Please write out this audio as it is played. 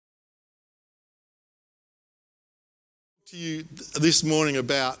To you this morning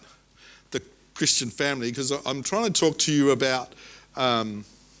about the Christian family, because I'm trying to talk to you about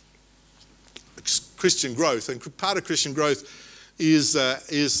Christian growth, and part of Christian growth is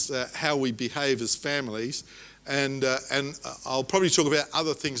how we behave as families, and I'll probably talk about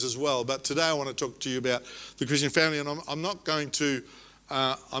other things as well. But today I want to talk to you about the Christian family, and I'm not going to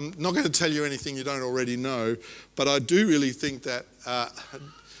tell you anything you don't already know, but I do really think that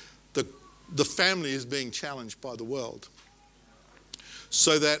the family is being challenged by the world.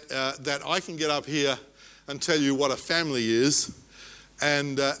 So that I can get up here and tell you what a family is,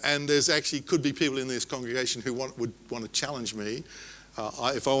 and there's actually could be people in this congregation who would want to challenge me.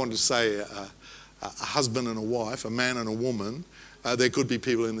 If I wanted to say a husband and a wife, a man and a woman, there could be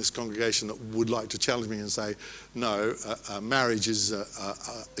people in this congregation that would like to challenge me and say, no, marriage is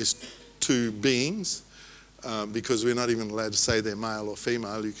two beings, because we're not even allowed to say they're male or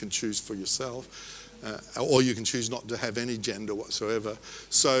female. You can choose for yourself. Or you can choose not to have any gender whatsoever.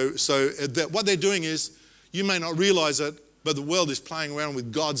 So what they're doing is, you may not realize it, but the world is playing around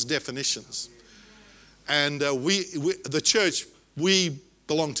with God's definitions. And the church, we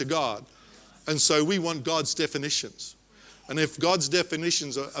belong to God. And so we want God's definitions. And if God's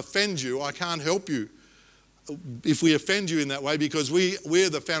definitions offend you, I can't help you if we offend you in that way, because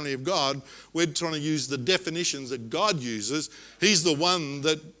we're the family of God. We're trying to use the definitions that God uses. He's the one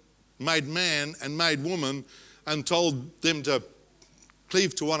that made man and made woman and told them to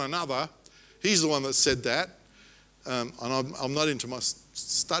cleave to one another. He's the one that said that. And I'm not into my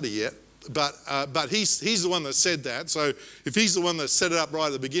study yet, but he's the one that said that. So if he's the one that set it up right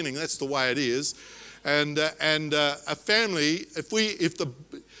at the beginning, that's the way it is. And a family,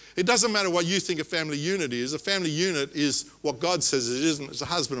 it doesn't matter what you think a family unit is. A family unit is what God says it is, and it's a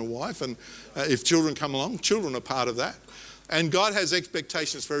husband and wife. And if children come along, children are part of that. And God has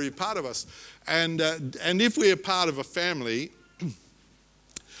expectations for every part of us. And if we're part of a family,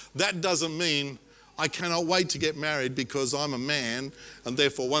 that doesn't mean I cannot wait to get married because I'm a man, and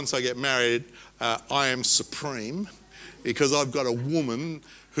therefore once I get married, I am supreme because I've got a woman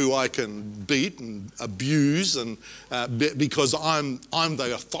who I can beat and abuse, and because I'm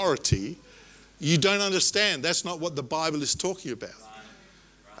the authority. You don't understand. That's not what the Bible is talking about.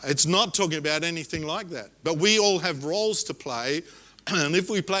 It's not talking about anything like that. But we all have roles to play, and if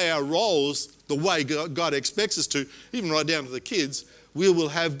we play our roles the way God expects us to, even right down to the kids, we will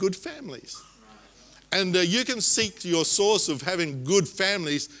have good families. And you can seek your source of having good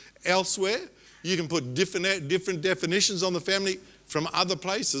families elsewhere. You can put different definitions on the family from other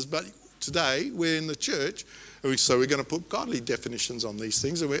places, but today we're in the church, so we're going to put godly definitions on these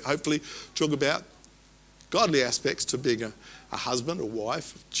things, and we hopefully talk about godly aspects to being a husband, a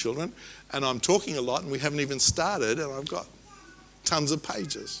wife, children. And I'm talking a lot, and we haven't even started, and I've got tons of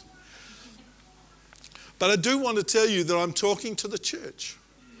pages. But I do want to tell you that I'm talking to the church.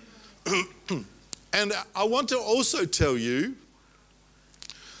 And I want to also tell you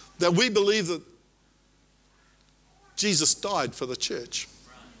that we believe that Jesus died for the church.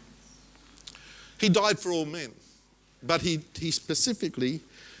 He died for all men, but he specifically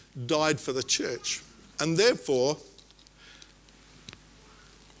died for the church. And therefore,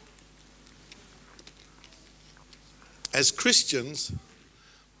 as Christians,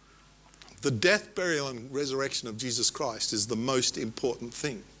 the death, burial, and resurrection of Jesus Christ is the most important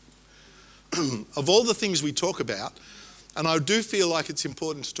thing. Of all the things we talk about, and I do feel like it's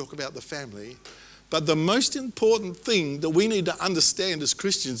important to talk about the family, but the most important thing that we need to understand as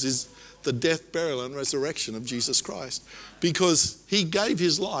Christians is the death, burial, and resurrection of Jesus Christ, because he gave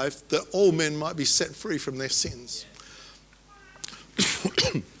his life that all men might be set free from their sins.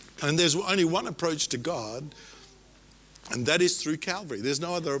 And there's only one approach to God, and that is through Calvary. There's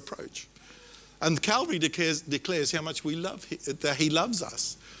no other approach. And Calvary declares how much we love that he loves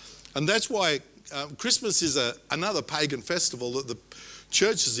us. And that's why Christmas is another pagan festival that the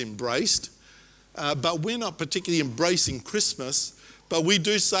church has embraced, but we're not particularly embracing Christmas. But we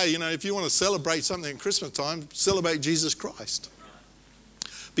do say, you know, if you want to celebrate something at Christmas time, celebrate Jesus Christ.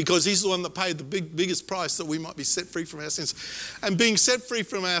 Because he's the one that paid the biggest price that we might be set free from our sins. And being set free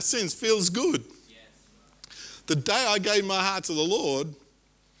from our sins feels good. Yes. The day I gave my heart to the Lord,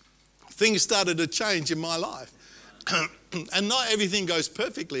 things started to change in my life. And not everything goes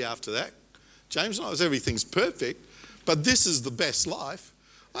perfectly after that. James knows everything's perfect, but this is the best life.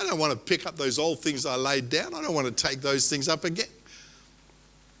 I don't want to pick up those old things I laid down. I don't want to take those things up again.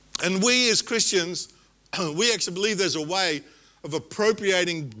 And we as Christians, we actually believe there's a way of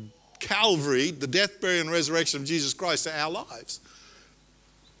appropriating Calvary, the death, burial, and resurrection of Jesus Christ, to our lives.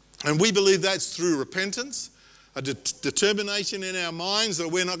 And we believe that's through repentance, a determination in our minds that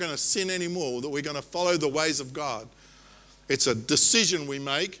we're not going to sin anymore, that we're going to follow the ways of God. It's a decision we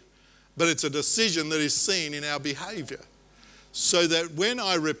make, but it's a decision that is seen in our behavior. So that when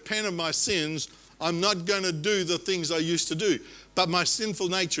I repent of my sins, I'm not going to do the things I used to do. But my sinful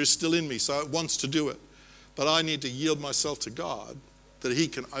nature is still in me, so it wants to do it. But I need to yield myself to God that he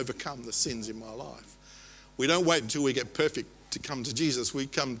can overcome the sins in my life. We don't wait until we get perfect to come to Jesus. We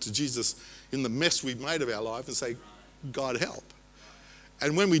come to Jesus in the mess we've made of our life and say, God, help.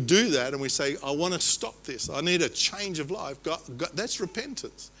 And when we do that and we say, I want to stop this, I need a change of life, God, that's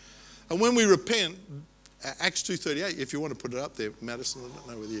repentance. And when we repent, Acts 2:38, if you want to put it up there, Madison, I don't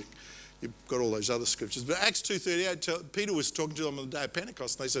know whether you've got all those other scriptures, but Acts 2:38, Peter was talking to them on the day of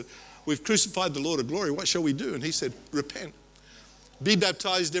Pentecost, and they said, we've crucified the Lord of glory, what shall we do? And he said, repent. Be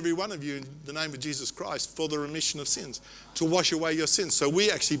baptized, every one of you, in the name of Jesus Christ for the remission of sins, to wash away your sins. So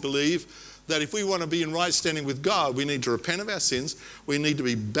we actually believe that if we want to be in right standing with God, we need to repent of our sins. We need to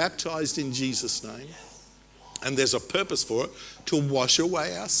be baptized in Jesus' name. And there's a purpose for it, to wash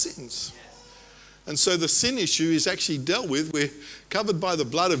away our sins. And so the sin issue is actually dealt with. We're covered by the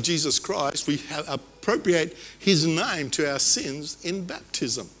blood of Jesus Christ. We appropriate his name to our sins in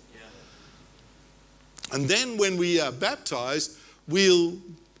baptism. And then when we are baptized, we'll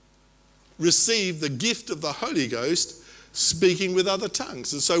receive the gift of the Holy Ghost, speaking with other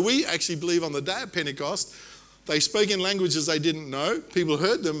tongues. And so we actually believe on the day of Pentecost, they spoke in languages they didn't know. People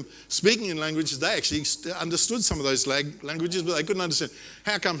heard them speaking in languages. They actually understood some of those languages, but they couldn't understand.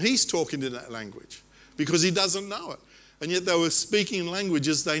 How come he's talking in that language? Because he doesn't know it. And yet they were speaking in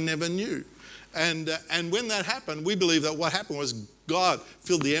languages they never knew. And when that happened, we believe that what happened was God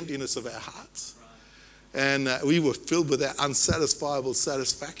filled the emptiness of our hearts. And we were filled with that unsatisfiable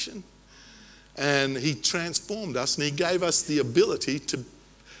satisfaction. And he transformed us, and he gave us the ability to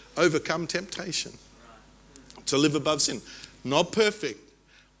overcome temptation, to live above sin. Not perfect.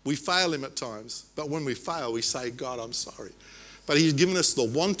 We fail him at times. But when we fail, we say, God, I'm sorry. But he's given us the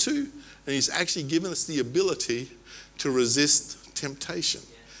want to, and he's actually given us the ability to resist temptation.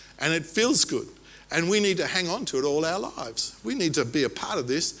 And it feels good. And we need to hang on to it all our lives. We need to be a part of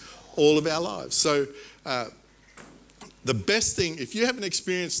this all of our lives. So the best thing, if you haven't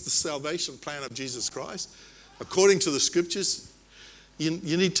experienced the salvation plan of Jesus Christ, according to the scriptures,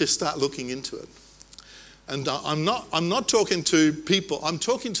 you need to start looking into it. And I'm not talking to people, I'm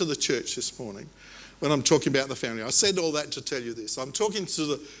talking to the church this morning when I'm talking about the family. I said all that to tell you this. I'm talking to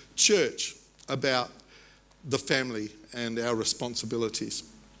the church about the family and our responsibilities.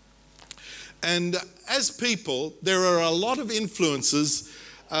 And as people, there are a lot of influences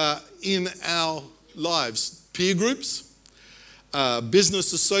in our lives. Peer groups,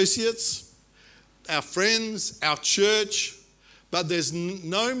 business associates, our friends, our church, but there's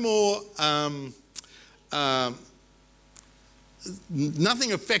no more,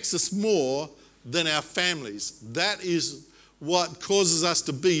 nothing affects us more than our families. That is what causes us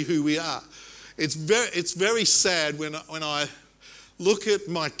to be who we are. It's very sad when I look at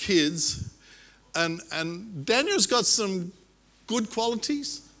my kids, and Daniel's got some good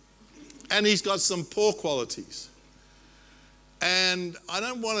qualities, and he's got some poor qualities. And I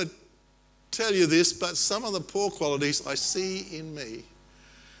don't want to tell you this, but some of the poor qualities I see in me.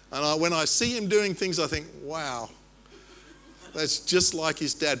 And when I see him doing things, I think, wow, that's just like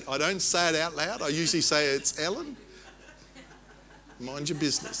his dad. I don't say it out loud. I usually say, it's Ellen. Mind your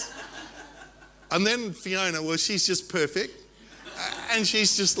business. And then Fiona, well, she's just perfect. And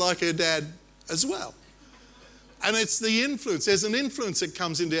she's just like her dad as well. And it's the influence. There's an influence that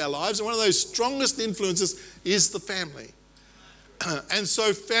comes into our lives. And one of those strongest influences is the family. And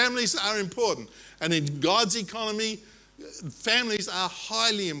so families are important. And in God's economy, families are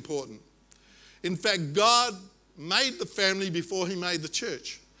highly important. In fact, God made the family before he made the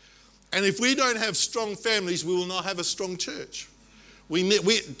church. And if we don't have strong families, we will not have a strong church.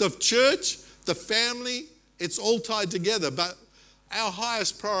 The church, the family, it's all tied together. But our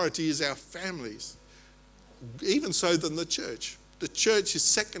highest priority is our families. Even so than the church. The church is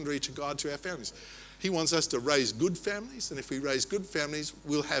secondary to God, to our families. He wants us to raise good families, and if we raise good families,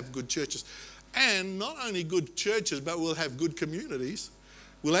 we'll have good churches. And not only good churches, but we'll have good communities.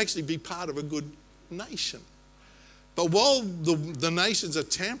 We'll actually be part of a good nation. But while the nations are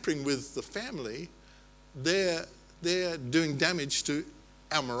tampering with the family, they're doing damage to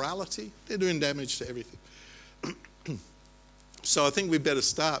our morality. They're doing damage to everything. So I think we better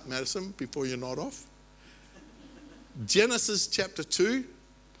start, Madison, before you nod off. Genesis chapter 2.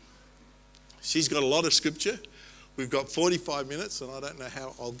 She's got a lot of scripture. We've got 45 minutes, and I don't know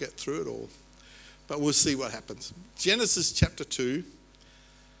how I'll get through it all. But we'll see what happens. Genesis chapter 2,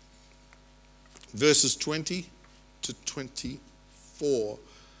 verses 20 to 24.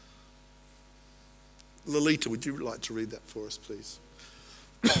 Lolita, would you like to read that for us, please?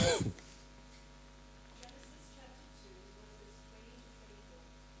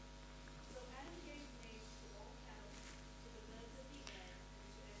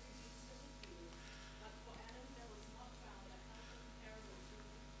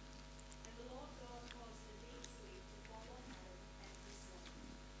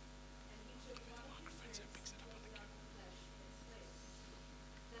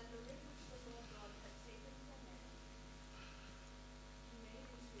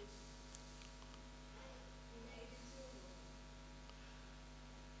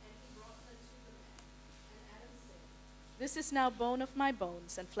 This is now bone of my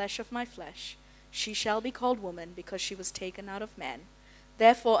bones and flesh of my flesh. She shall be called woman because she was taken out of man.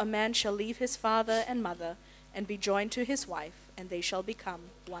 Therefore a man shall leave his father and mother and be joined to his wife, and they shall become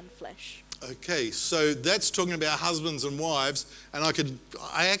one flesh. Okay, so that's talking about husbands and wives, and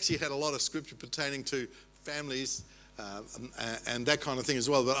I actually had a lot of scripture pertaining to families and that kind of thing as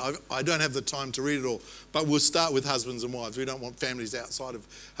well, but I don't have the time to read it all. But we'll start with husbands and wives. We don't want families outside of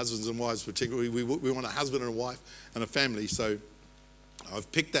husbands and wives particularly. We want a husband and a wife and a family. So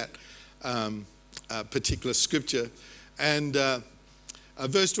I've picked that particular scripture. And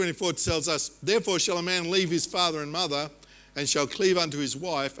verse 24 tells us, therefore shall a man leave his father and mother and shall cleave unto his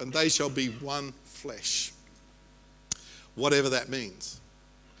wife, and they shall be one flesh. Whatever that means.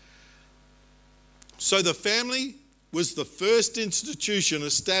 So the family was the first institution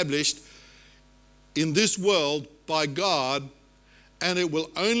established in this world by God, and it will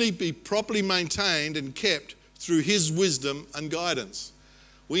only be properly maintained and kept through his wisdom and guidance.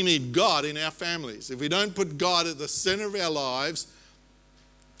 We need God in our families. If we don't put God at the center of our lives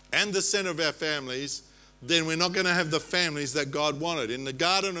and the center of our families, then we're not going to have the families that God wanted. In the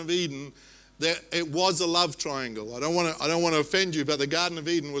Garden of Eden, it was a love triangle. I don't want to offend you, but the Garden of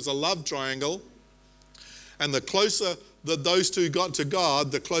Eden was a love triangle. And the closer that those two got to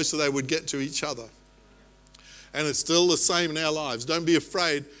God, the closer they would get to each other. And it's still the same in our lives. Don't be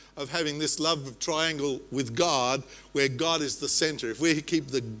afraid of having this love triangle with God, where God is the center. If we keep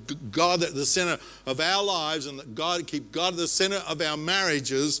God at the center of our lives and keep God at the center of our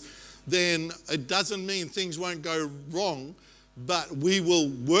marriages, then it doesn't mean things won't go wrong, but we will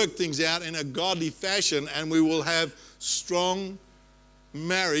work things out in a godly fashion, and we will have strong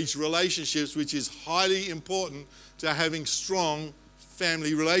marriage relationships, which is highly important to having strong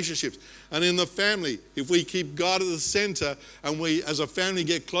family relationships. And in the family, if we keep God at the center and we as a family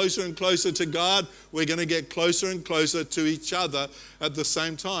get closer and closer to God, we're going to get closer and closer to each other at the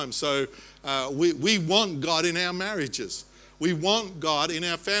same time. So we want God in our marriages. We want God in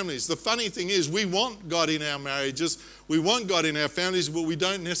our families. The funny thing is, we want God in our marriages, we want God in our families, but we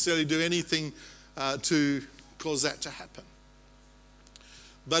don't necessarily do anything to cause that to happen.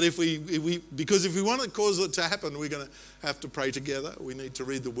 But because if we want to cause it to happen, we're going to have to pray together. We need to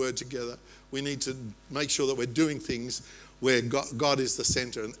read the word together. We need to make sure that we're doing things where God is the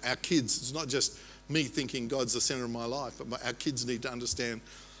center. And our kids, it's not just me thinking God's the center of my life, but our kids need to understand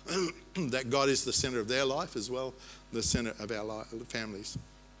that God is the center of their life as well, the center of our families.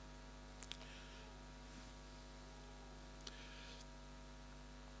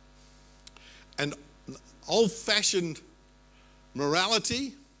 And old-fashioned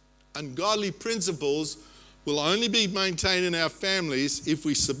morality and godly principles will only be maintained in our families if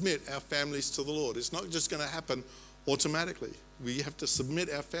we submit our families to the Lord. It's not just going to happen automatically. We have to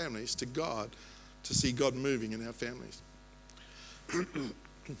submit our families to God to see God moving in our families.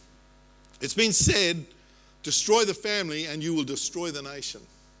 It's been said, destroy the family and you will destroy the nation.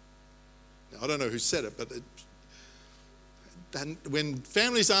 Now, I don't know who said it, but when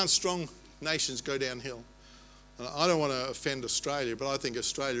families aren't strong, nations go downhill. I don't want to offend Australia, but I think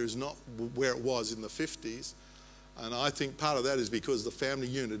Australia is not where it was in the 50s. And I think part of that is because the family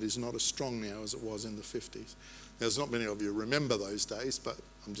unit is not as strong now as it was in the 50s. There's not many of you remember those days, but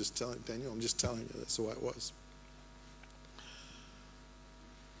I'm just telling Daniel, I'm just telling you that's the way it was.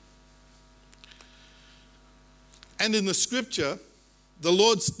 And in the scripture, the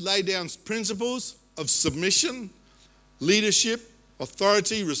Lord laid down principles of submission, leadership,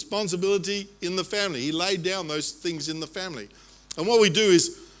 authority, responsibility in the family. He laid down those things in the family. And what we do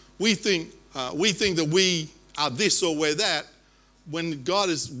is we think that we are this or we're that, when God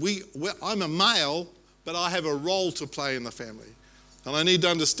is, I'm a male, but I have a role to play in the family. And I need to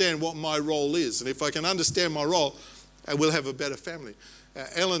understand what my role is. And if I can understand my role, I will have a better family.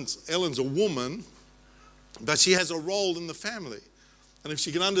 Ellen's a woman, but she has a role in the family. And if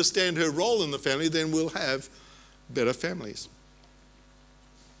she can understand her role in the family, then we'll have better families.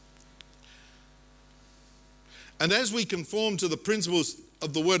 And as we conform to the principles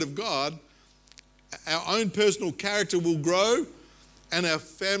of the Word of God, our own personal character will grow and our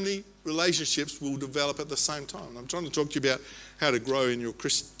family relationships will develop at the same time. I'm trying to talk to you about how to grow in your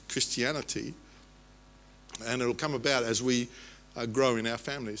Christianity, and it'll come about as we grow in our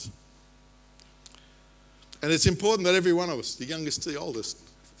families. And it's important that every one of us, the youngest to the oldest,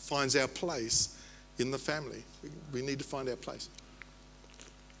 finds our place in the family. We need to find our place.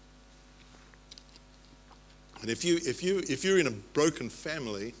 And if you're in a broken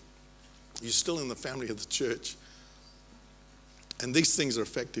family, you're still in the family of the church. And these things are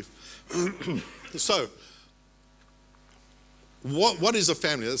effective. So, what is a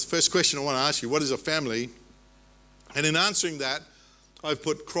family? That's the first question I want to ask you. What is a family? And in answering that, I've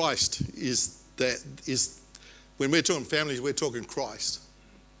put Christ when we're talking families, we're talking Christ.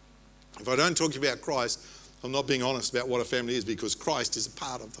 If I don't talk about Christ, I'm not being honest about what a family is, because Christ is a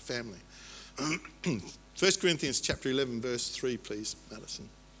part of the family. 1 Corinthians chapter 11, verse 3, please, Madison.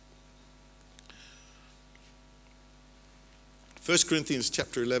 1 Corinthians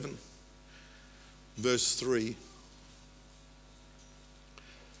chapter 11, verse 3.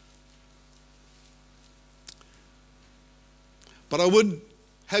 But I would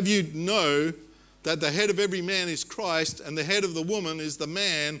have you know that the head of every man is Christ, and the head of the woman is the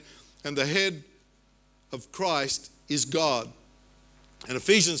man, and the head of Christ is God. And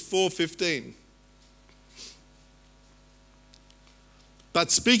Ephesians 4:15. But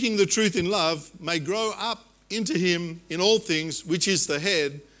speaking the truth in love may grow up into him in all things, which is the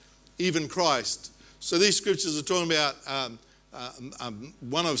head, even Christ. So these scriptures are talking about,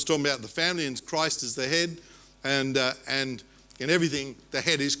 one of us talking about the family, and Christ is the head, and in everything, the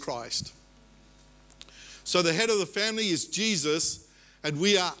head is Christ. So the head of the family is Jesus, and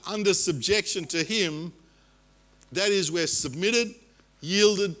we are under subjection to him. That is, we're submitted,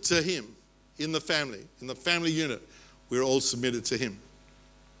 yielded to him in the family unit. We're all submitted to him.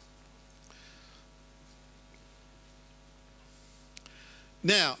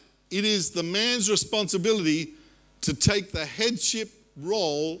 Now, it is the man's responsibility to take the headship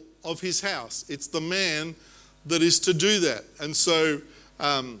role of his house. It's the man that is to do that. And so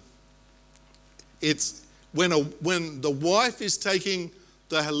it's when the wife is taking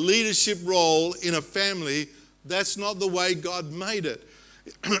the leadership role in a family, that's not the way God made it.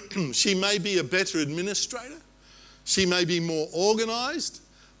 She may be a better administrator. She may be more organized.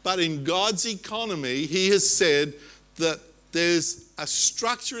 But in God's economy, he has said that there's a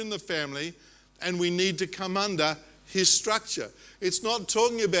structure in the family, and we need to come under his structure. It's not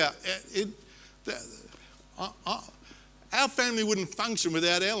talking about it. Our family wouldn't function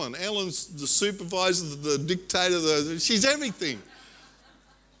without Ellen. Ellen's the supervisor, the dictator, she's everything.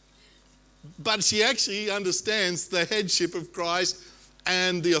 But she actually understands the headship of Christ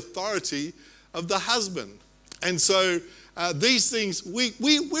and the authority of the husband. And so these things,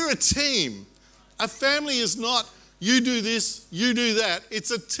 we're a team. A family is not you do this, you do that.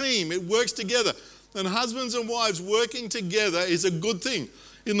 It's a team. It works together. And husbands and wives working together is a good thing.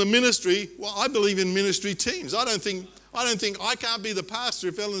 In the ministry, well, I believe in ministry teams. I don't think I can't be the pastor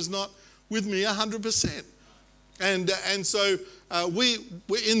if Ellen's not with me 100%. And so we're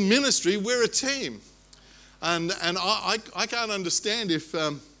in ministry, we're a team. And I can't understand if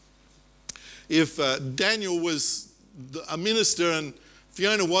Daniel was a minister and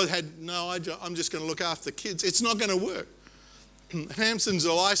Fiona I'm just going to look after the kids. It's not going to work. Hampson's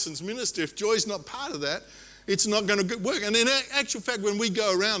a licensed minister. If Joy's not part of that, it's not going to work. And in actual fact, when we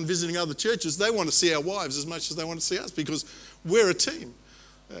go around visiting other churches, they want to see our wives as much as they want to see us, because we're a team.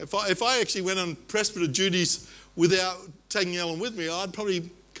 If I actually went on presbyter duties without taking Ellen with me, I'd probably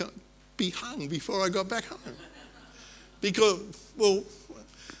be hung before I got back home. Because, well,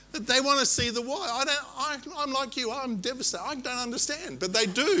 they want to see the wife. I'm like you, I'm devastated. I don't understand, but they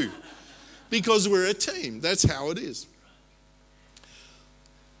do, because we're a team. That's how it is.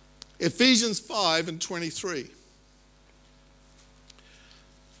 Ephesians 5:23.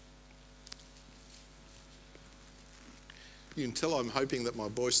 You can tell I'm hoping that my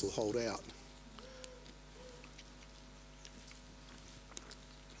voice will hold out.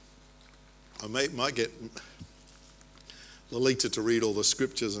 I might get Lolita to read all the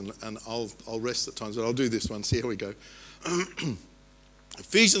scriptures, and I'll rest at times, but I'll do this one. See how we go.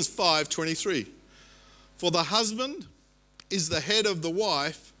 Ephesians 5:23. For the husband is the head of the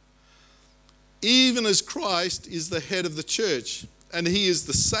wife, even as Christ is the head of the church, and he is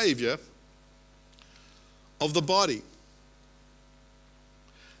the Savior of the body.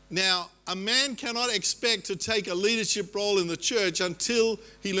 Now, a man cannot expect to take a leadership role in the church until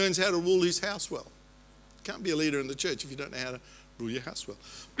he learns how to rule his house well. You can't be a leader in the church if you don't know how to rule your house well.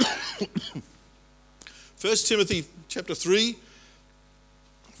 1 Timothy chapter 3,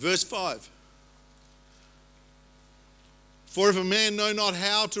 verse 5. For if a man know not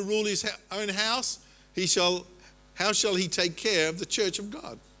how to rule his own house, how shall he take care of the church of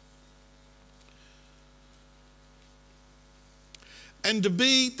God? And to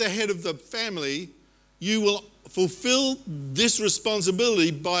be the head of the family, you will fulfill this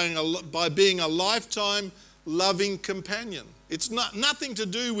responsibility by being a lifetime loving companion. It's nothing to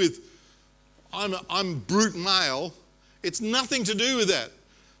do with I'm brute male. It's nothing to do with that.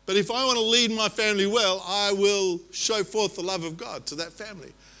 But if I want to lead my family well, I will show forth the love of God to that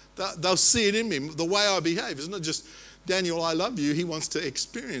family. They'll see it in me, the way I behave. It's not just, Daniel, I love you. He wants to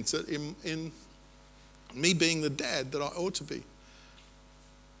experience it in me being the dad that I ought to be.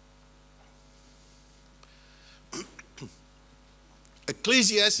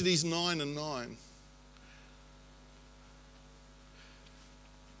 Ecclesiastes 9:9.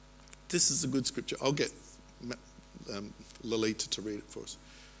 This is a good scripture. I'll get Lolita to read it for us.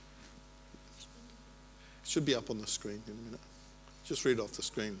 It should be up on the screen in a minute. Just read off the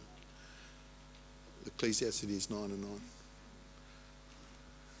screen. Ecclesiastes 9:9.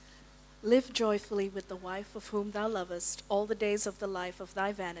 Live joyfully with the wife of whom thou lovest all the days of the life of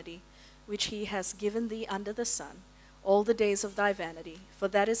thy vanity, which he has given thee under the sun, all the days of thy vanity, for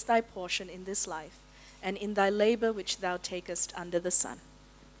that is thy portion in this life, and in thy labor which thou takest under the sun.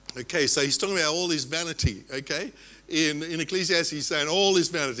 Okay, so he's talking about all this vanity, okay? In Ecclesiastes, he's saying all this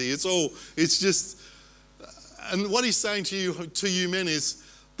vanity. It's just, and what he's saying to you men is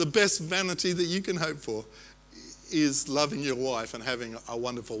the best vanity that you can hope for is loving your wife and having a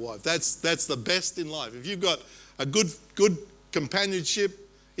wonderful wife. That's the best in life. If you've got a good companionship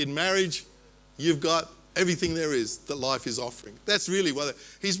in marriage, you've got everything there is that life is offering. That's really what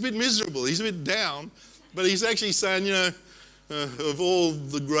he's a bit miserable. He's a bit down, but he's actually saying, of all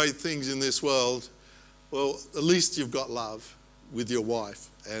the great things in this world, well, at least you've got love with your wife,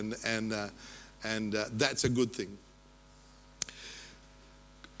 and that's a good thing.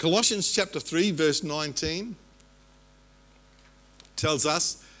 Colossians chapter 3, verse 19 tells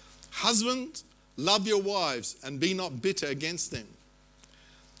us, husbands, love your wives and be not bitter against them.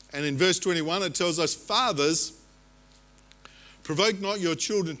 And in verse 21, it tells us, fathers, provoke not your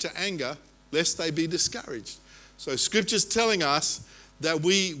children to anger, lest they be discouraged. So Scripture's telling us that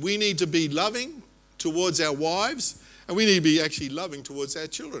we need to be loving towards our wives, and we need to be actually loving towards our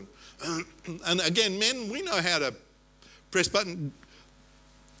children. And again, men, we know how to press buttons.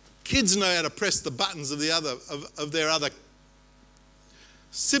 Kids know how to press the buttons of their other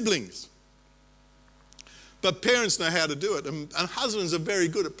siblings. But parents know how to do it, and husbands are very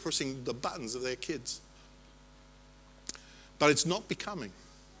good at pressing the buttons of their kids. But it's not becoming.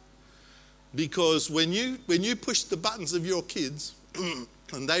 Because when you push the buttons of your kids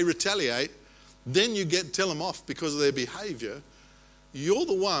and they retaliate, then you tell them off because of their behaviour. You're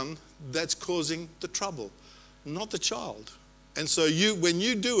the one that's causing the trouble, not the child. And so when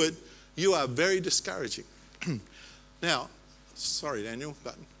you do it, you are very discouraging. Now, sorry Daniel,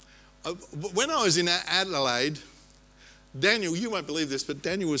 but when I was in Adelaide, Daniel, you won't believe this, but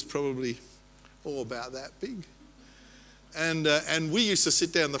Daniel was probably about that big. And we used to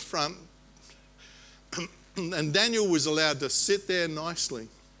sit down the front, and Daniel was allowed to sit there nicely.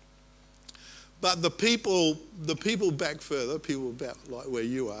 But the people back further, people about like where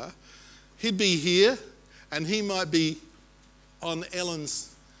you are, he'd be here, and he might be on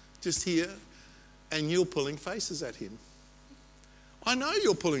Ellen's just here, and you're pulling faces at him. I know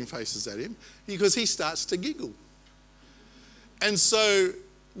you're pulling faces at him because he starts to giggle. And so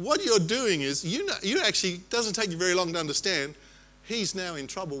what you're doing is, you actually, it doesn't take you very long to understand, he's now in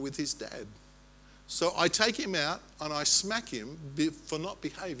trouble with his dad. So I take him out and I smack him for not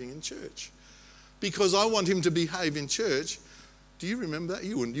behaving in church. Because I want him to behave in church. Do you remember that?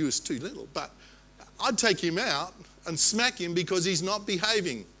 You wouldn't, you was too little. But I'd take him out and smack him because he's not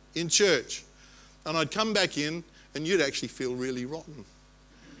behaving in church. And I'd come back in and you'd actually feel really rotten.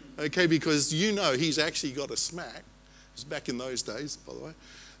 Okay, because he's actually got a smack. It was back in those days, by the way.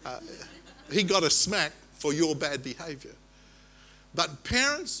 He got a smack for your bad behaviour. But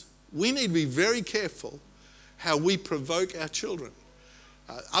parents, we need to be very careful how we provoke our children.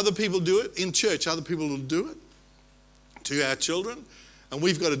 Other people do it in church. Other people will do it to our children. And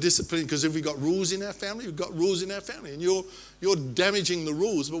we've got to discipline, because if we've got rules in our family, we've got rules in our family. And you're damaging the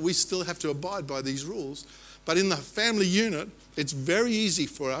rules, but we still have to abide by these rules. But in the family unit, it's very easy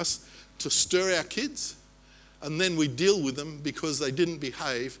for us to stir our kids, and then we deal with them because they didn't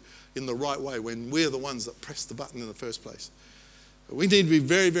behave in the right way when we're the ones that pressed the button in the first place. We need to be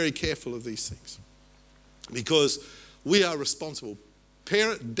very, very careful of these things because we are responsible.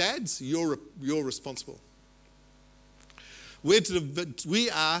 Dads, you're responsible. We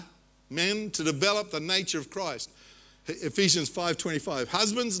are men to develop the nature of Christ. Ephesians 5:25.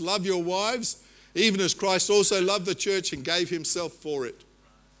 Husbands, love your wives, even as Christ also loved the church and gave himself for it.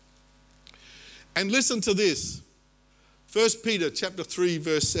 And listen to this. 1 Peter chapter 3,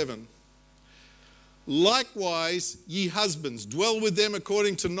 verse 7. Likewise, ye husbands, dwell with them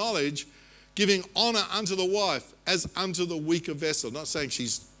according to knowledge, giving honor unto the wife as unto the weaker vessel. Not saying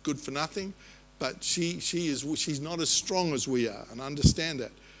she's good for nothing, but she's not as strong as we are, and understand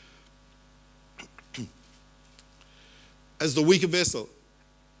that. As the weaker vessel,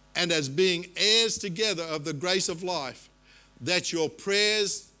 and as being heirs together of the grace of life, that your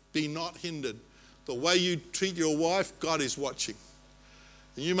prayers be not hindered. The way you treat your wife, God is watching.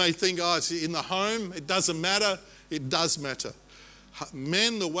 And you may think, oh, it's in the home, it doesn't matter. It does matter.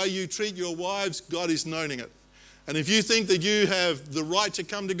 Men, the way you treat your wives, God is noting it. And if you think that you have the right to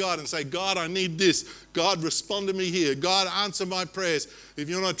come to God and say, God, I need this. God, respond to me here. God, answer my prayers. If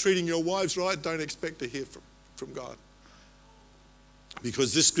you're not treating your wives right, don't expect to hear from God.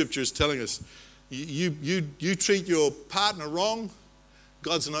 Because this scripture is telling us, you treat your partner wrong,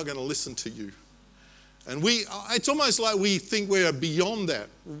 God's not going to listen to you. And it's almost like we think we're beyond that.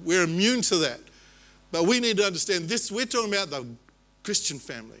 We're immune to that. But we need to understand this. We're talking about the Christian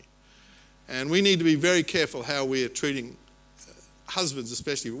family. And we need to be very careful how we're treating husbands,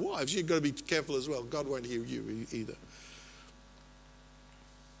 especially wives. You've got to be careful as well. God won't hear you either.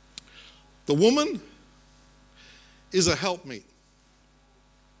 The woman is a helpmeet.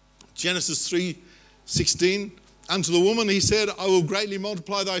 Genesis 3:16. Unto the woman he said, I will greatly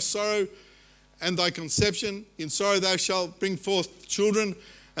multiply thy sorrow and thy conception. In sorrow thou shalt bring forth children,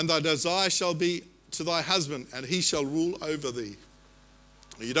 and thy desire shall be to thy husband, and he shall rule over thee.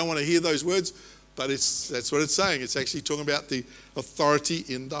 You don't want to hear those words, but that's what it's saying. It's actually talking about the authority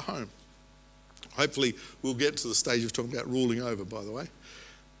in the home. Hopefully we'll get to the stage of talking about ruling over, by the way.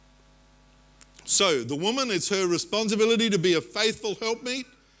 So the woman, it's her responsibility to be a faithful helpmeet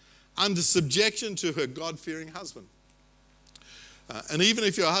under subjection to her God-fearing husband. And even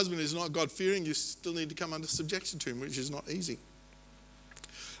if your husband is not God-fearing, you still need to come under subjection to him, which is not easy.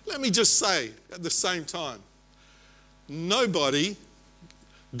 Let me just say at the same time,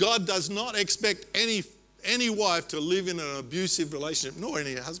 God does not expect any wife to live in an abusive relationship, nor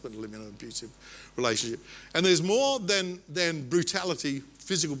any husband to live in an abusive relationship. And there's more than brutality,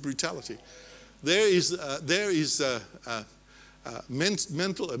 physical brutality. There is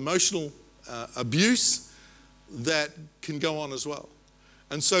mental, emotional abuse that can go on as well.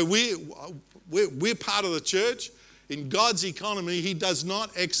 And so we're part of the church. In God's economy, he does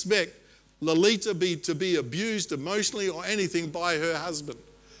not expect Lolita to be abused emotionally or anything by her husband.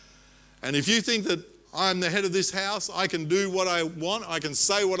 And if you think that I'm the head of this house, I can do what I want, I can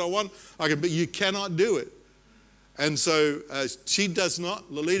say what I want, but you cannot do it. And so she does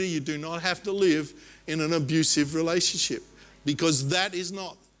not, Lolita, you do not have to live in an abusive relationship, because that is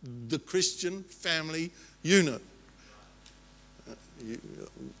not the Christian family unit.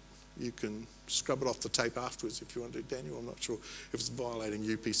 You can scrub it off the tape afterwards if you want to, Daniel. I'm not sure if it's violating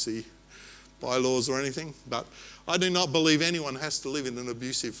UPC bylaws or anything, but I do not believe anyone has to live in an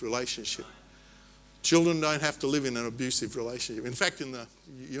abusive relationship. Children don't have to live in an abusive relationship. In fact,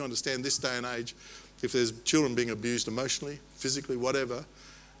 you understand this day and age, if there's children being abused emotionally, physically, whatever,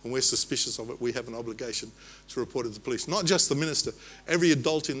 and we're suspicious of it, we have an obligation to report it to the police. Not just the minister. Every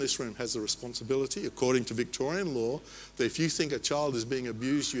adult in this room has a responsibility, according to Victorian law, that if you think a child is being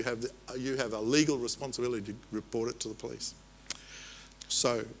abused, you have a legal responsibility to report it to the police.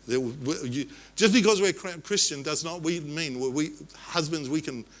 So, just because we're Christian does not mean husbands, we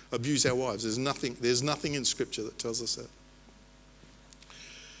can abuse our wives. There's nothing in Scripture that tells us that.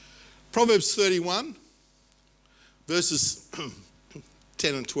 Proverbs 31, verses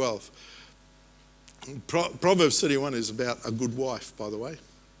 10 and 12. Proverbs 31 is about a good wife, by the way.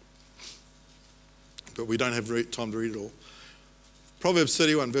 But we don't have time to read it all. Proverbs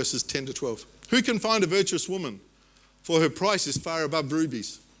 31, verses 10 to 12. Who can find a virtuous woman? For her price is far above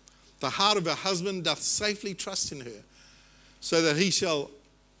rubies. The heart of her husband doth safely trust in her, so that he shall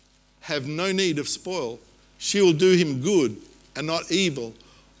have no need of spoil. She will do him good and not evil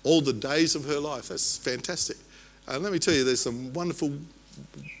all the days of her life. That's fantastic. And let me tell you, there's some wonderful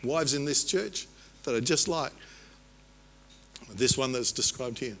wives in this church that are just like this one that's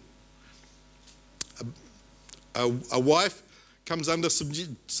described here. A wife comes under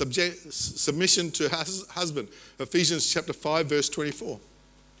submission to her husband. Ephesians chapter 5, verse 24.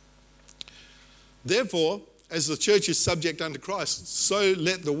 Therefore, as the church is subject unto Christ, so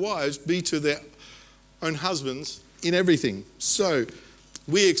let the wives be to their own husbands in everything. So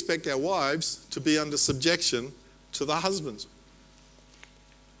we expect our wives to be under subjection to the husbands.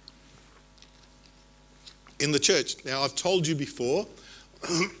 in the church. Now, I've told you before,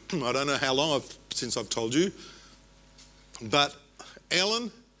 I don't know how long since I've told you, but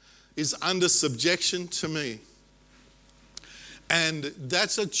Ellen is under subjection to me. And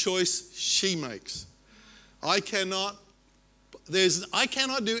that's a choice she makes. I cannot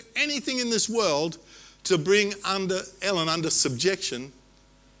do anything in this world to bring Ellen under subjection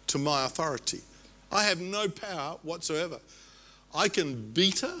to my authority. I have no power whatsoever. I can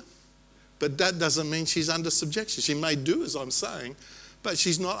beat her, but that doesn't mean she's under subjection. She may do as I'm saying, but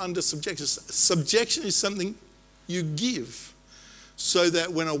she's not under subjection. Subjection is something you give, so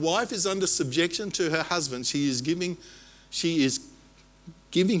that when a wife is under subjection to her husband, she is giving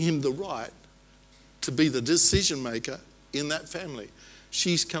him the right to be the decision maker in that family.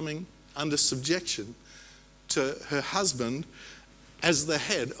 She's coming under subjection to her husband as the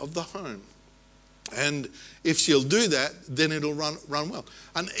head of the home. And if she'll do that, then it'll run well.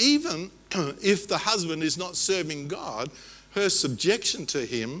 And even if the husband is not serving God, her subjection to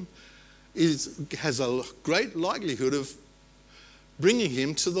him has a great likelihood of bringing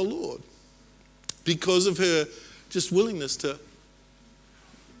him to the Lord, because of her just willingness to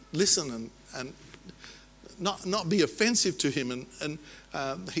listen and not be offensive to him. And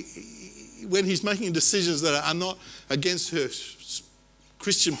when he's making decisions that are not against her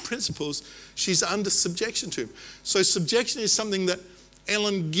Christian principles, she's under subjection to him. So subjection is something that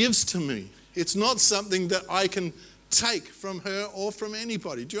Ellen gives to me. It's not something that I can take from her or from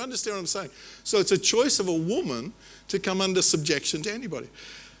anybody. Do you understand what I'm saying? So it's a choice of a woman to come under subjection to anybody.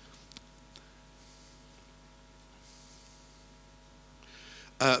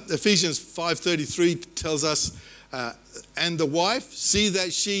 Ephesians 5:33 tells us, and the wife, see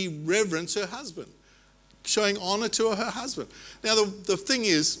that she reverence her husband, showing honor to her husband. Now, the thing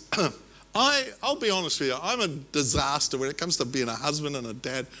is, I'll be honest with you, I'm a disaster when it comes to being a husband and a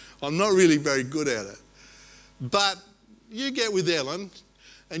dad. I'm not really very good at it. But you get with Ellen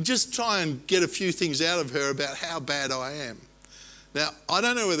and just try and get a few things out of her about how bad I am. Now, I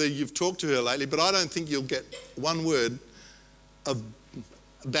don't know whether you've talked to her lately, but I don't think you'll get one word of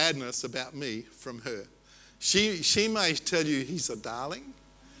badness about me from her. She may tell you he's a darling,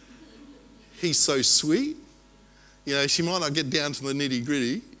 he's so sweet. You know, she might not get down to the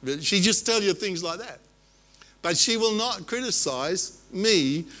nitty-gritty, but she just tells you things like that. But she will not criticize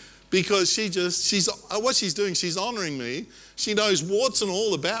me, because what she's doing, she's honouring me. She knows warts and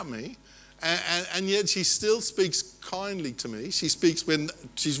all about me, and yet she still speaks kindly to me. She speaks when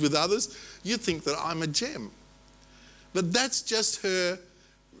she's with others. You think that I'm a gem. But that's just her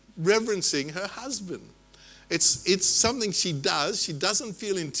reverencing her husband. It's something she does. She doesn't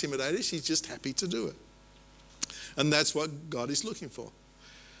feel intimidated. She's just happy to do it. And that's what God is looking for.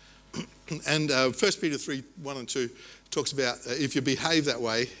 And 1 Peter 3:1-2 talks about if you behave that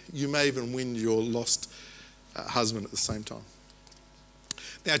way, you may even win your lost husband at the same time.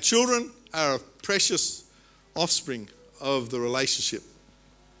 Now, children are a precious offspring of the relationship.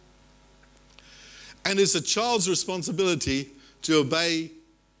 And it's a child's responsibility to obey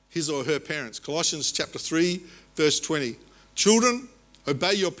his or her parents. Colossians chapter 3, verse 20. Children,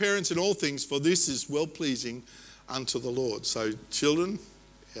 obey your parents in all things, for this is well-pleasing unto the Lord. So children,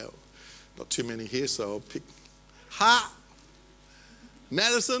 not too many here, so I'll pick.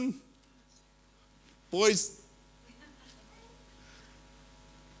 Madison, boys,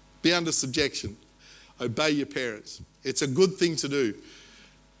 be under subjection. Obey your parents. It's a good thing to do.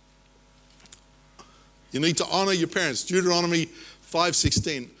 You need to honour your parents. Deuteronomy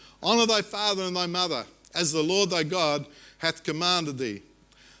 5:16. Honour thy father and thy mother, as the Lord thy God hath commanded thee,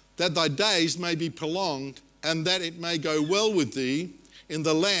 that thy days may be prolonged, and that it may go well with thee in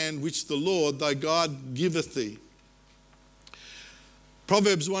the land which the Lord thy God giveth thee.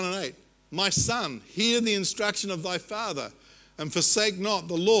 Proverbs 1:8. My son, hear the instruction of thy father, and forsake not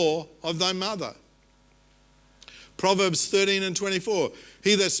the law of thy mother. Proverbs 13:24.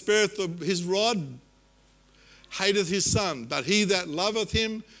 He that spareth his rod hateth his son, but he that loveth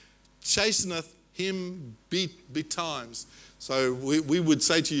him chasteneth him betimes. So we would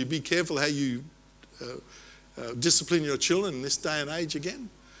say to you, be careful how you discipline your children in this day and age again.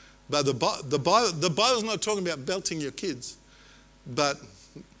 But the Bible's not talking about belting your kids. But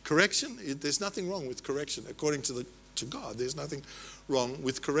correction, there's nothing wrong with correction. According to God, there's nothing wrong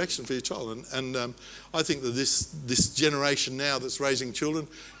with correction for your child. And I think that this generation now that's raising children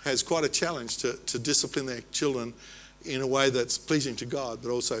has quite a challenge to discipline their children in a way that's pleasing to God, but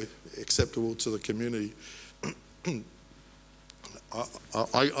also acceptable to the community.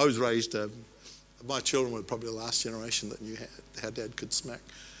 I was raised, my children were probably the last generation that knew how Dad could smack.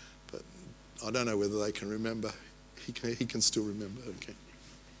 But I don't know whether they can remember. He can still remember, okay.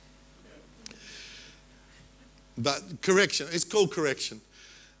 But correction, it's called correction.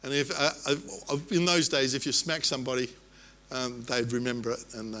 And if in those days, if you smack somebody, they'd remember it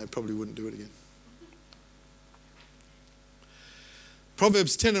and they probably wouldn't do it again.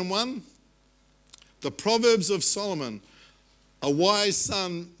 Proverbs 10:1, the Proverbs of Solomon. A wise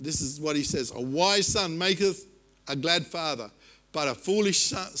son, this is what he says, a wise son maketh a glad father, but a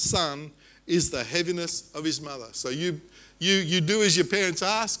foolish son is the heaviness of his mother. So you do as your parents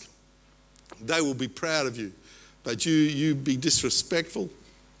ask, they will be proud of you. But you be disrespectful,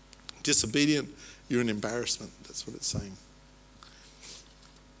 disobedient, you're an embarrassment. That's what it's saying.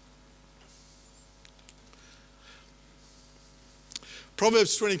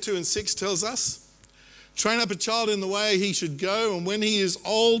 Proverbs 22:6 tells us, train up a child in the way he should go, and when he is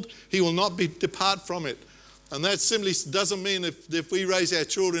old, he will not depart from it. And that simply doesn't mean if we raise our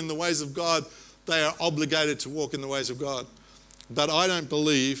children in the ways of God, they are obligated to walk in the ways of God. But I don't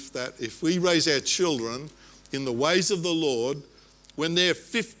believe that if we raise our children in the ways of the Lord, when they're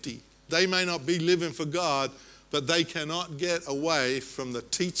 50, they may not be living for God, but they cannot get away from the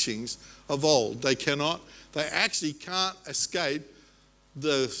teachings of old. They actually can't escape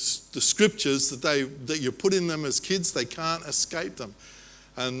the scriptures that you put in them as kids. They can't escape them.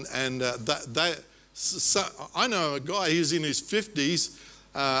 So I know a guy, he was in his 50s,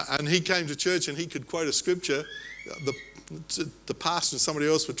 and he came to church and he could quote a scripture. The pastor and somebody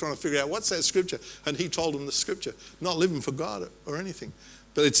else were trying to figure out, what's that scripture? And he told them the scripture. Not living for God or anything.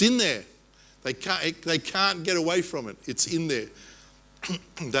 But it's in there. They can't get away from it. It's in there.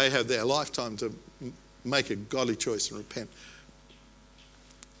 They have their lifetime to make a godly choice and repent.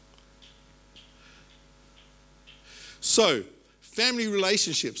 So, family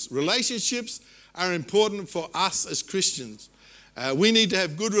relationships. Relationships are important for us as Christians. We need to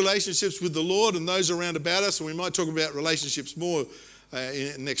have good relationships with the Lord and those around about us, and we might talk about relationships more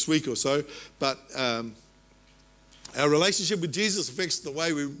next week or so. But our relationship with Jesus affects the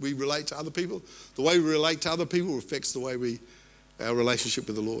way we relate to other people. The way we relate to other people affects the way our relationship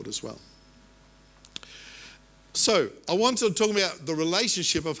with the Lord as well. So, I want to talk about the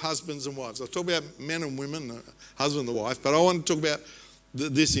relationship of husbands and wives. I'll talk about men and women, husband and wife, but I want to talk about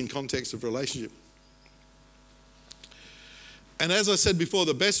this in context of relationship. And as I said before,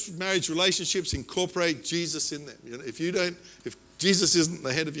 the best marriage relationships incorporate Jesus in them. You know, if Jesus isn't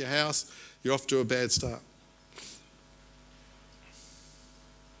the head of your house, you're off to a bad start.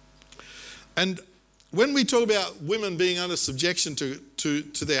 And when we talk about women being under subjection to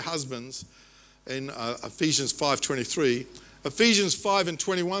their husbands, in Ephesians 5:23, Ephesians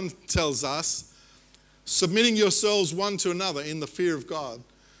 5:21 tells us, submitting yourselves one to another in the fear of God.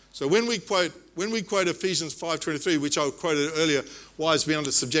 So when we quote Ephesians 5:23, which I quoted earlier, wives be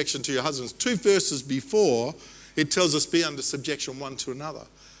under subjection to your husbands, 2 verses before, it tells us be under subjection one to another.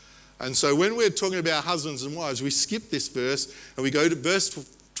 And so when we're talking about husbands and wives, we skip this verse and we go to verse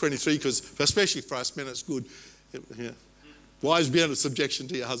 23, because especially for us men, it's good. Yeah. Wives be under subjection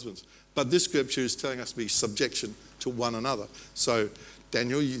to your husbands. But this scripture is telling us to be subjection to one another. So,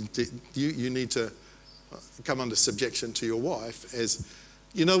 Daniel, you need to come under subjection to your wife. As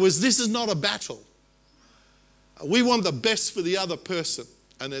you know, this is not a battle. We want the best for the other person,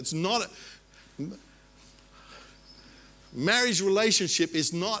 and it's not. Marriage relationship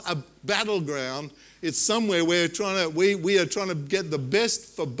is not a battleground. It's somewhere where we are trying to get the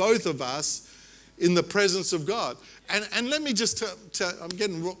best for both of us in the presence of God. And let me just tell, I'm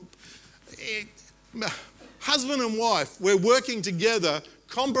getting. Husband and wife, we're working together.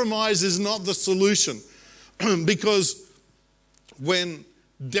 Compromise is not the solution. Because when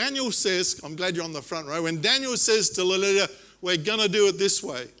Daniel says, I'm glad you're on the front row, when Daniel says to Lolita, we're going to do it this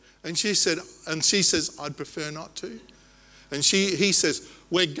way, and she says, I'd prefer not to. And he says,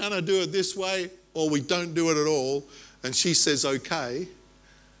 we're going to do it this way, or we don't do it at all, and she says, okay,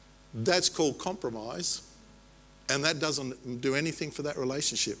 that's called compromise, and that doesn't do anything for that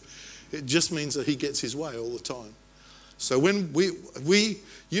relationship. It just means that he gets his way all the time. So when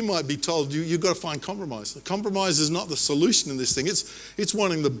you might be told you've got to find compromise. Compromise is not the solution in this thing. It's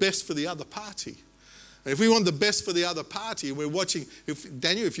wanting the best for the other party. And if we want the best for the other party, we're watching.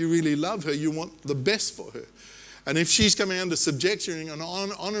 Daniel, if you really love her, you want the best for her. And if she's coming under subjection and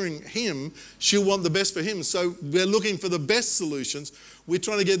honouring him, she'll want the best for him. So we're looking for the best solutions. We're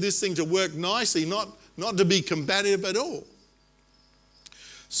trying to get this thing to work nicely, not to be combative at all.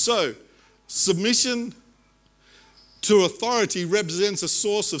 So, submission to authority represents a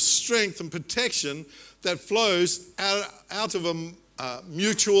source of strength and protection that flows out of a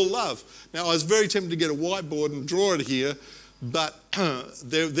mutual love. Now, I was very tempted to get a whiteboard and draw it here, but I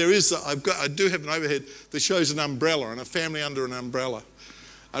do have an overhead that shows an umbrella and a family under an umbrella.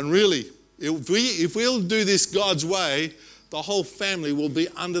 And really, If we'll do this God's way, the whole family will be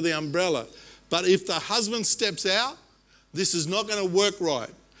under the umbrella. But if the husband steps out, this is not going to work right.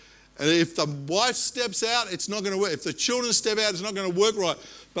 And if the wife steps out, it's not going to work. If the children step out, it's not going to work right.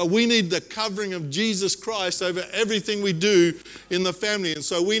 But we need the covering of Jesus Christ over everything we do in the family. And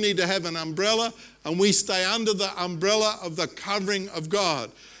so we need to have an umbrella, and we stay under the umbrella of the covering of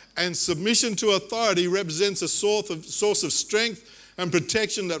God. And submission to authority represents a source of strength and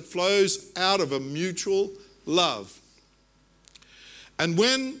protection that flows out of a mutual love. And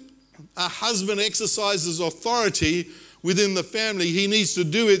when a husband exercises authority within the family, he needs to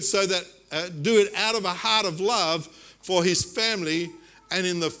do it so that do it out of a heart of love for his family and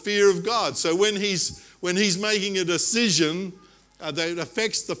in the fear of God. So when he's making a decision that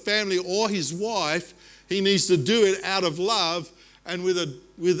affects the family or his wife, he needs to do it out of love and with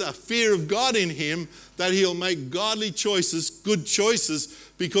a fear of God in him, that he'll make godly choices, good choices,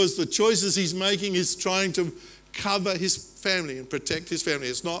 because the choices he's making is trying to cover his family and protect his family.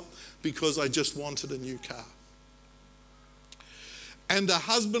 It's not because I just wanted a new car. And the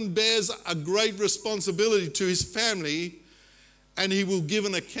husband bears a great responsibility to his family, and he will give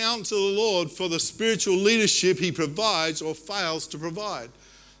an account to the Lord for the spiritual leadership he provides or fails to provide.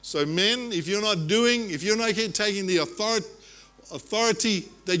 So men, if you're not taking the authority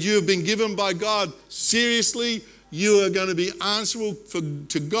that you have been given by God seriously, you are going to be answerable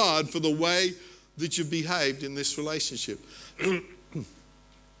to God for the way that you've behaved in this relationship.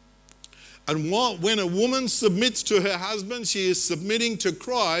 And when a woman submits to her husband, she is submitting to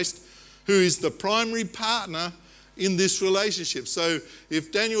Christ, who is the primary partner in this relationship. So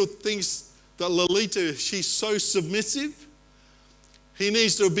if Daniel thinks that Lolita, she's so submissive, he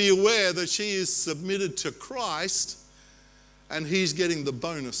needs to be aware that she is submitted to Christ, and he's getting the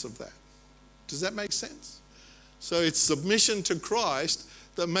bonus of that. Does that make sense? So it's submission to Christ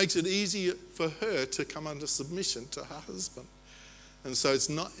that makes it easier for her to come under submission to her husband. And so it's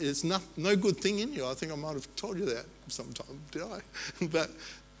no good thing in you. I think I might have told you that sometime, did I? But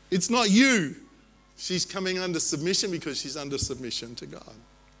it's not you. She's coming under submission because she's under submission to God.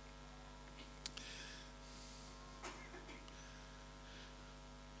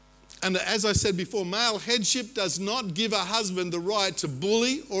 And as I said before, male headship does not give a husband the right to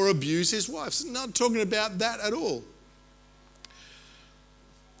bully or abuse his wife. It's not talking about that at all.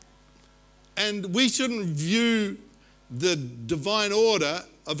 And we shouldn't view the divine order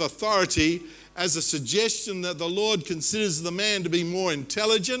of authority as a suggestion that the Lord considers the man to be more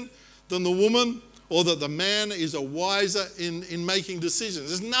intelligent than the woman, or that the man is a wiser in making decisions.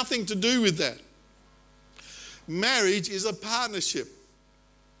 There's nothing to do with that. Marriage is a partnership.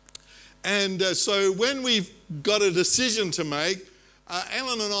 And so when we've got a decision to make,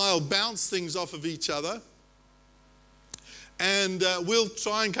 Ellen and I will bounce things off of each other, and we'll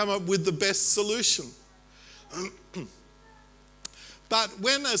try and come up with the best solution. But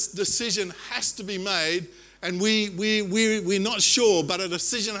when a decision has to be made, and we're not sure, but a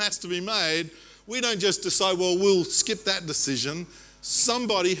decision has to be made, we don't just decide, well, we'll skip that decision.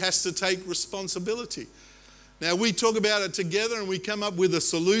 Somebody has to take responsibility. Now, we talk about it together and we come up with a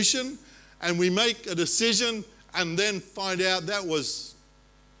solution, and we make a decision and then find out that was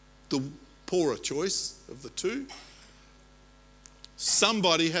the poorer choice of the two.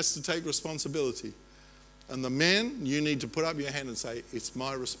 Somebody has to take responsibility. And the men, you need to put up your hand and say, it's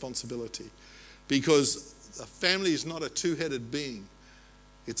my responsibility. Because a family is not a two-headed being.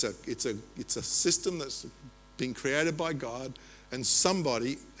 It's a system that's been created by God, and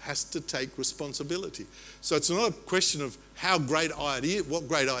somebody has to take responsibility. So it's not a question of what great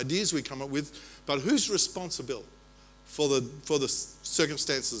ideas we come up with, but who's responsible for the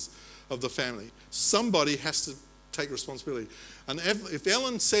circumstances of the family. Somebody has to take responsibility. And if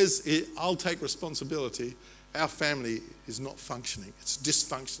Ellen says, I'll take responsibility, our family is not functioning. It's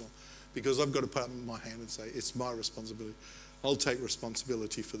dysfunctional, because I've got to put up my hand and say, it's my responsibility. I'll take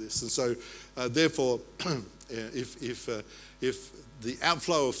responsibility for this. And so, therefore, if the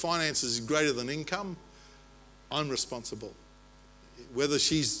outflow of finances is greater than income, I'm responsible. Whether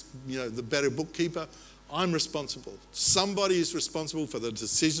she's, the better bookkeeper, I'm responsible. Somebody is responsible for the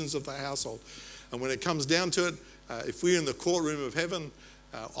decisions of the household. And when it comes down to it, if we're in the courtroom of heaven,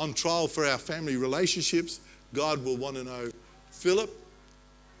 on trial for our family relationships, God will want to know, Philip,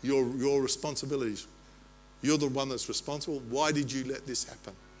 your responsibilities. You're the one that's responsible. Why did you let this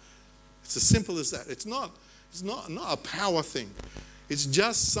happen? It's as simple as that. It's not a power thing. It's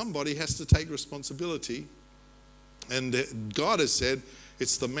just somebody has to take responsibility. And God has said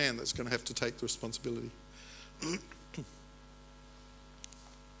it's the man that's going to have to take the responsibility.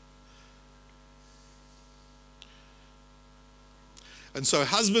 And so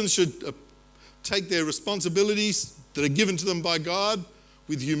husbands should take their responsibilities that are given to them by God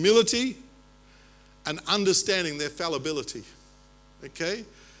with humility and understanding their fallibility. Okay?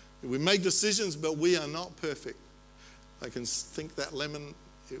 We make decisions, but we are not perfect. I can think that lemon,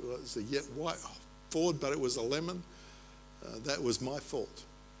 it was a yet white Ford, but it was a lemon. That was my fault.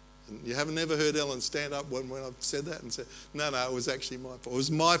 And you haven't ever heard Ellen stand up when I've said that and say, no, it was actually my fault. It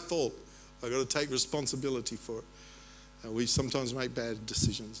was my fault. I've got to take responsibility for it. We sometimes make bad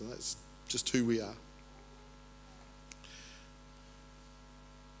decisions, and that's just who we are.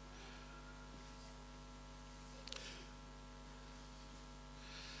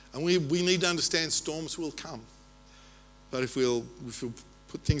 And we need to understand storms will come. But if we'll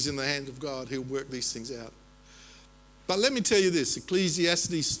put things in the hand of God, he'll work these things out. But let me tell you this,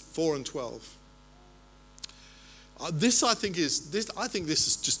 Ecclesiastes 4 and 12. I think this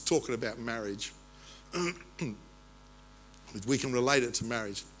is just talking about marriage. We can relate it to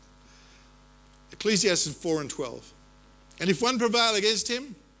marriage. Ecclesiastes 4 and 12. And if one prevail against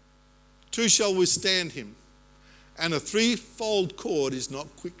him, two shall withstand him. And a threefold cord is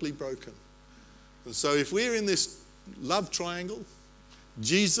not quickly broken. And so if we're in this love triangle,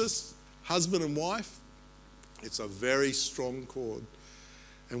 Jesus, husband and wife, it's a very strong cord.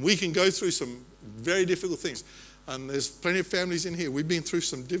 And we can go through some very difficult things. And there's plenty of families in here. We've been through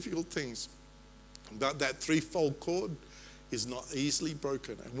some difficult things. But that threefold cord is not easily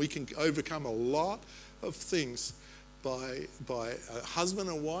broken. And we can overcome a lot of things by a husband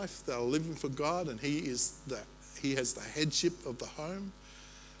and wife that are living for God, and he has the headship of the home.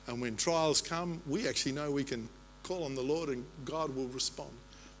 And when trials come, we actually know we can call on the Lord and God will respond.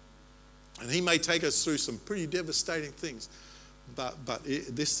 And he may take us through some pretty devastating things, but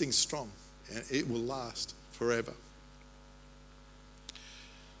this thing's strong and it will last forever.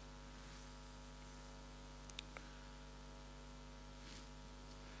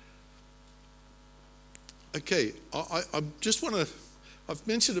 Okay, I just want to, I've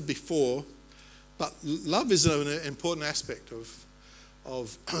mentioned it before, but love is an important aspect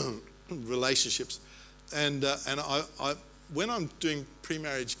of relationships. And when I'm doing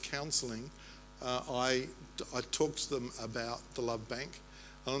pre-marriage counselling, I talk to them about the love bank.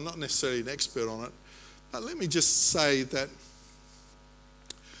 And I'm not necessarily an expert on it, but let me just say that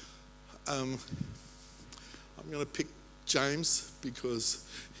I'm going to pick James because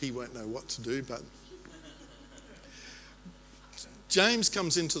he won't know what to do, but James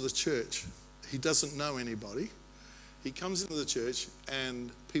comes into the church. He doesn't know anybody. He comes into the church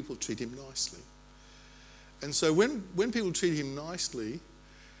and people treat him nicely. And so when people treat him nicely,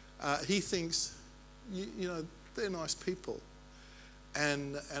 he thinks, you know, they're nice people.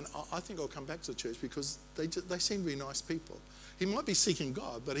 And I think I'll come back to the church because they seem to be nice people. He might be seeking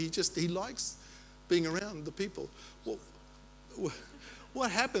God, but he likes being around the people. Well,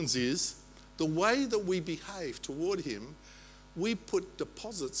 what happens is the way that we behave toward him, we put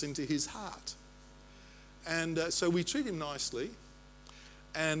deposits into his heart. And so we treat him nicely,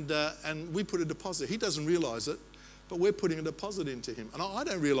 and we put a deposit. He doesn't realise it, but we're putting a deposit into him. And I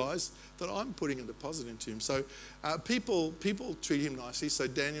don't realise that I'm putting a deposit into him. So people treat him nicely. So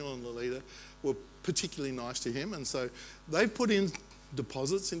Daniel and Lolita were particularly nice to him, and so they've put in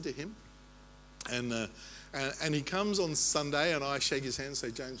deposits into him. And he comes on Sunday, and I shake his hand and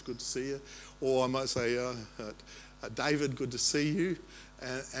say, James, good to see you. Or I might say, David, good to see you.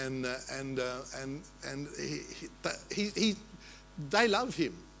 They love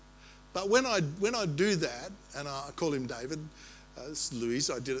him. But when I do that, and I call him David, it's Louise,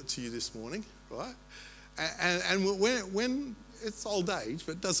 I did it to you this morning, right? And when it's old age,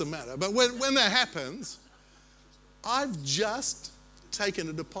 but it doesn't matter. But when that happens, I've just taken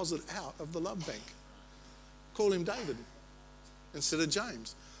a deposit out of the love bank. Call him David instead of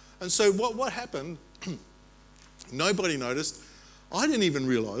James. And so what happened, nobody noticed. I didn't even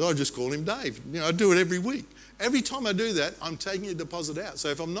realise. I just call him Dave. You know, I do it every week. Every time I do that, I'm taking a deposit out. So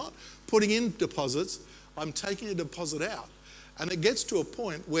if I'm not putting in deposits, I'm taking a deposit out. And it gets to a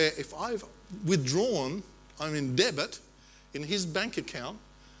point where if I've withdrawn, I'm in debit in his bank account,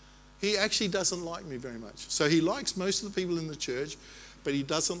 he actually doesn't like me very much. So he likes most of the people in the church, but he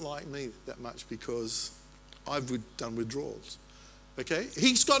doesn't like me that much because I've done withdrawals. Okay?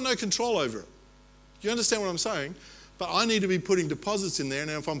 He's got no control over it. You understand what I'm saying? But I need to be putting deposits in there.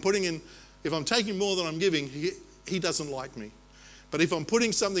 Now, if I'm taking more than I'm giving, he doesn't like me. But if I'm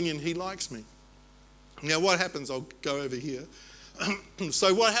putting something in, he likes me. Now, what happens? I'll go over here.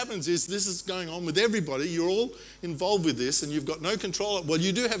 So what happens is this is going on with everybody. You're all involved with this, and you've got no control. Well,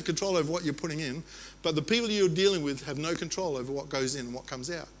 you do have control over what you're putting in, but the people you're dealing with have no control over what goes in and what comes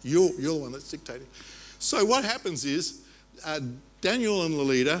out. You're the one that's dictating. So what happens is Daniel and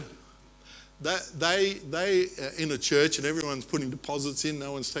Lolita, they in a church and everyone's putting deposits in,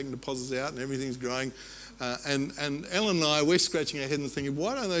 no one's taking deposits out, and everything's growing. And Ellen and I, we're scratching our head and thinking,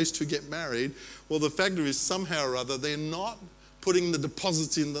 why don't those two get married? Well, the fact is somehow or other they're not putting the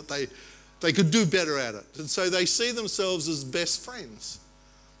deposits in that they could do better at it. And so they see themselves as best friends.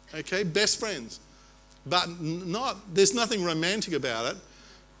 Okay, best friends. But there's nothing romantic about it,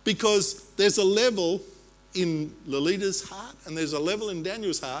 because there's a level in Lolita's heart and there's a level in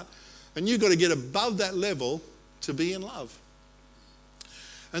Daniel's heart, and you've got to get above that level to be in love.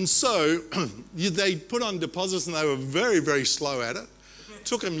 And so they put on deposits and they were very, very slow at it.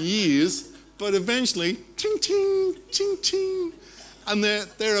 Took them years, but eventually, ting, ting, ting, ting, and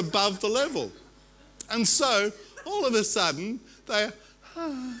they're above the level. And so all of a sudden,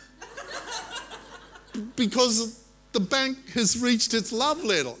 because the bank has reached its love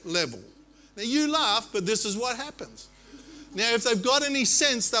level. Now you laugh, but this is what happens. Now if they've got any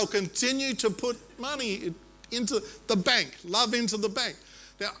sense, they'll continue to put money into the bank, love into the bank.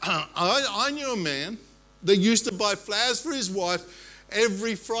 Now I knew a man that used to buy flowers for his wife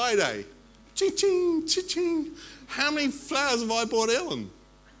every Friday. Ching, ching, ching, ching. How many flowers have I bought Ellen?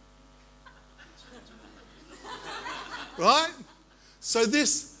 Right? So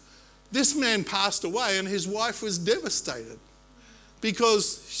this man passed away and his wife was devastated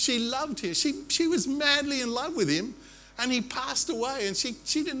because she loved him. She was madly in love with him, and he passed away, and she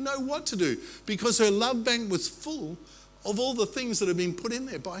didn't know what to do because her love bank was full of all the things that have been put in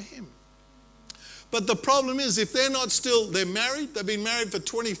there by him. But the problem is, if they're not still, they're married, they've been married for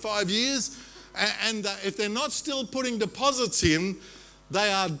 25 years, and if they're not still putting deposits in,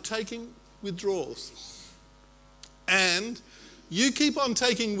 they are taking withdrawals. And you keep on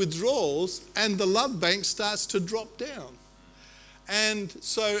taking withdrawals and the love bank starts to drop down. And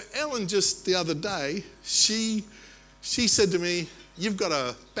so Ellen just the other day, she said to me, "You've got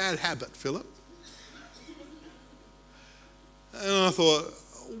a bad habit, Philip." And I thought,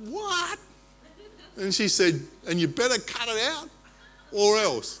 what? And she said, "And you better cut it out or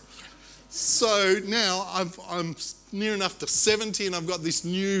else." So now I'm near enough to 70 and I've got this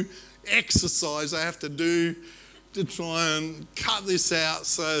new exercise I have to do to try and cut this out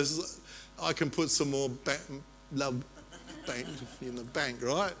so I can put some more love bank in the bank,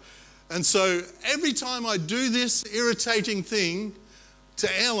 right? And so every time I do this irritating thing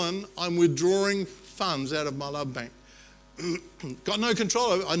to Ellen, I'm withdrawing funds out of my love bank. Got no control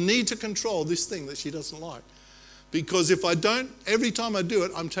over it. I need to control this thing that she doesn't like. Because if I don't, every time I do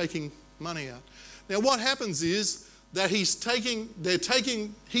it, I'm taking money out. Now what happens is that he's taking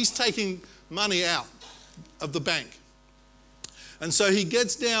money out of the bank. And so he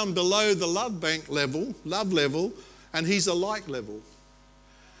gets down below the love level, and he's a like level.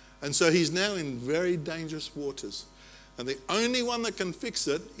 And so he's now in very dangerous waters. And the only one that can fix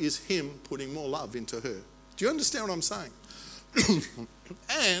it is him putting more love into her. Do you understand what I'm saying?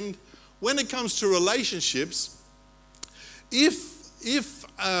 And when it comes to relationships, if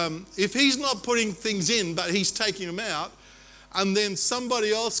he's not putting things in, but he's taking them out, and then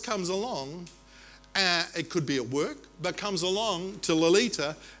somebody else comes along, it could be at work, but comes along to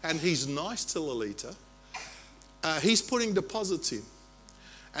Lolita, and he's nice to Lolita, he's putting deposits in.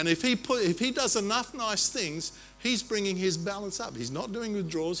 And if he does enough nice things, he's bringing his balance up. He's not doing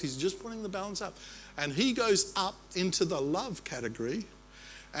withdrawals, he's just putting the balance up. And he goes up into the love category,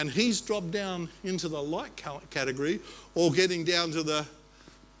 and he's dropped down into the like category, or getting down to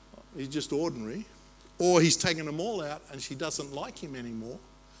he's just ordinary, or he's taken them all out and she doesn't like him anymore.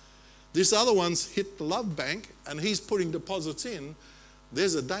 This other one's hit the love bank and he's putting deposits in.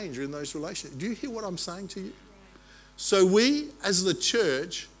 There's a danger in those relationships. Do you hear what I'm saying to you? So we, as the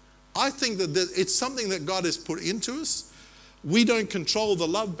church, I think that it's something that God has put into us. We don't control the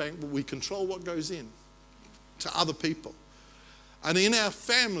love bank, but we control what goes in to other people. And in our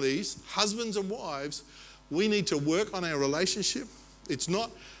families, husbands and wives, we need to work on our relationship. It's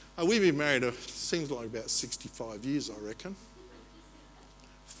not, we've been married, seems like about 65 years, I reckon.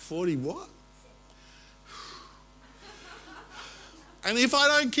 40 what? And if I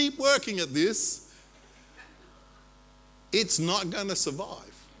don't keep working at this, it's not going to survive.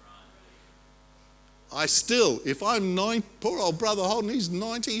 If I'm 9, poor old brother Holden, he's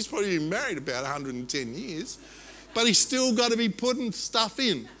 90, he's probably been married about 110 years, but he's still got to be putting stuff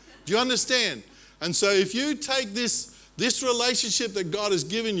in. Do you understand? And so if you take this relationship that God has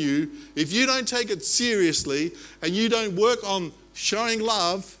given you, if you don't take it seriously and you don't work on showing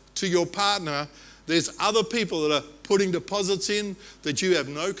love to your partner, there's other people that are putting deposits in that you have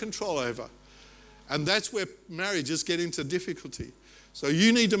no control over. And that's where marriages get into difficulty. So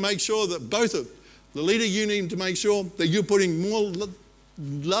you need to make sure that Lolita, you need to make sure that you're putting more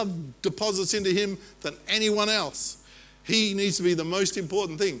love deposits into him than anyone else. He needs to be the most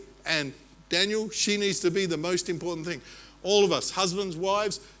important thing. And Daniel, she needs to be the most important thing. All of us, husbands,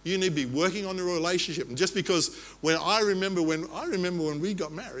 wives, you need to be working on your relationship. And just because when I remember when we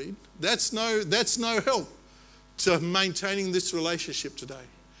got married, that's no help to maintaining this relationship today.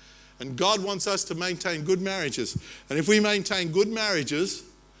 And God wants us to maintain good marriages. And if we maintain good marriages,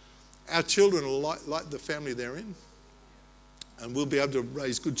 our children will like the family they're in. And we'll be able to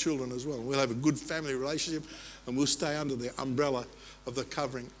raise good children as well. We'll have a good family relationship, and we'll stay under the umbrella of the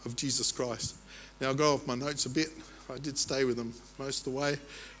covering of Jesus Christ. Now, I'll go off my notes a bit. I did stay with them most of the way.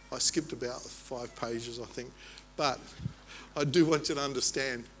 I skipped about 5 pages, I think. But I do want you to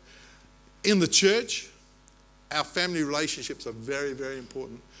understand, in the church, our family relationships are very, very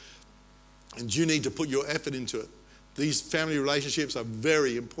important. And you need to put your effort into it. These family relationships are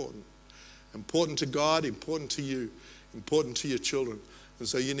very important. Important to God, important to you, important to your children. And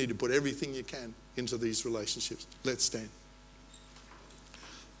so you need to put everything you can into these relationships. Let's stand.